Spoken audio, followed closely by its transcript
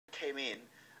came in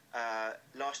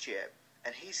last year,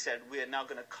 and he said we are now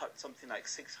going to cut something like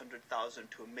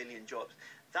 600,000 to 1 million jobs.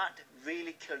 That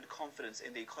really killed confidence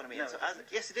in the economy. No, and so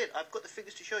yes, it did. I've got the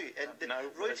figures to show you. And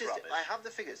Reuters, I have the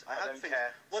figures. I don't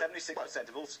care. 76%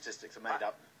 of all statistics are made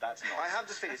up. That's not. I have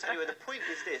the figures. Anyway, the point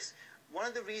is this. One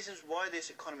of the reasons why this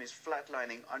economy is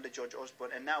flatlining under George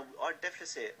Osborne, and now our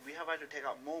deficit, we have had to take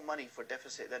out more money for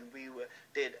deficit than we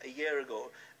did a year ago,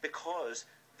 because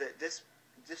this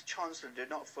Chancellor did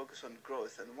not focus on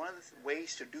growth. And one of the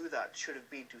ways to do that should have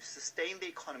been to sustain the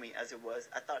economy as it was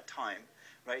at that time,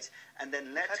 right? And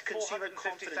then let consumer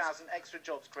confidence. 450,000 extra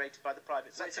jobs created by the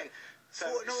private sector. So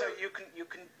you can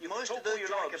most of those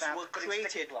jobs were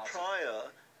created prior.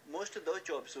 Most of those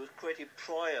jobs were created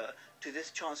prior to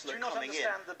this Chancellor coming in. Do you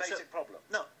not understand the basic problem?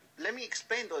 No. Let me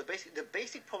explain though. The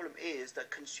basic problem is that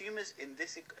consumers in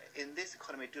this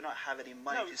economy do not have any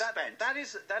money to spend. That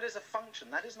is a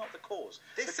function. That is not the cause.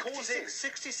 The cause is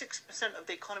 66% of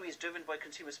the economy is driven by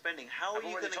consumer spending. How are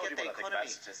you going to get the economy? About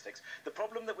statistics. The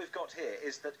problem that we've got here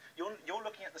is that you're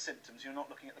looking at the symptoms. You're not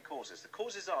looking at the causes. The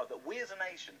causes are that we as a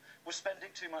nation were spending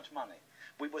too much money.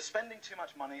 We were spending too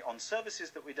much money on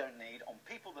services that we don't need, on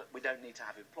people that we don't need to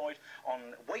have employed,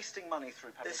 on wasting money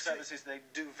through public services. They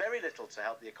do very little to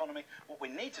help the economy. What we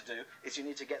need to do is you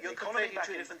need to get the economy back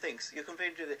in. You're comparing two different things. You're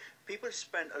comparing two. People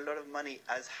spend a lot of money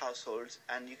as households,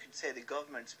 and you can say the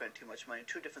government spent too much money.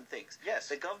 Two different things. Yes.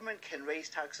 The government can raise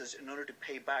taxes in order to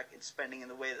pay back its spending in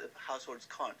the way that households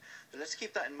can't. So let's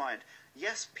keep that in mind.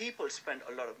 Yes, people spend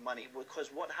a lot of money, because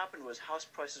what happened was house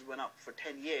prices went up for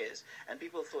 10 years, and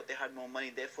people thought they had more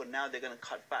money, therefore now they're going to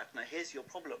cut back. Now here's your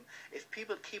problem. If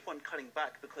people keep on cutting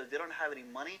back because they don't have any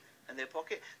money in their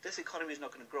pocket, this economy is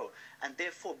not going to grow, and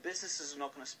therefore businesses are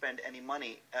not going to spend any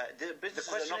money. The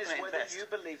question is whether you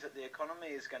believe that the economy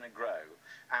is going to grow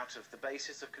out of the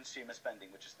basis of consumer spending,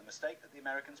 which is the mistake that the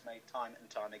Americans made time and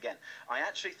time again. I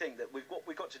actually think that what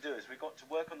we've got to do is we've got to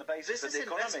work on the basis of the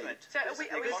economy. So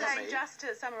are we saying, just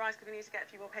to summarise, because we need to get a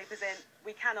few more papers in,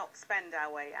 we cannot spend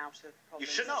our way out of problems? You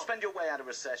shouldn't spend your way out of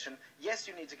recession. Yes,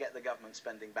 you need to get the government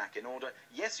spending back in order.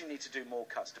 Yes, you need to do more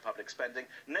cuts to public spending.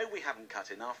 No, we haven't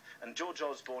cut enough. And George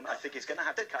Osborne, I think, is going to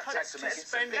have to cut tax to make it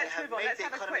spending have made the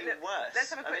economy worse. Let's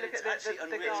have a quick look at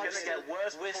the Guardian. It's going to get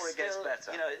worse before it gets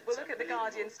better. We'll look at the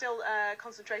Guardian, still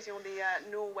concentrating on the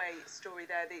Norway story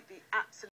there, the absolute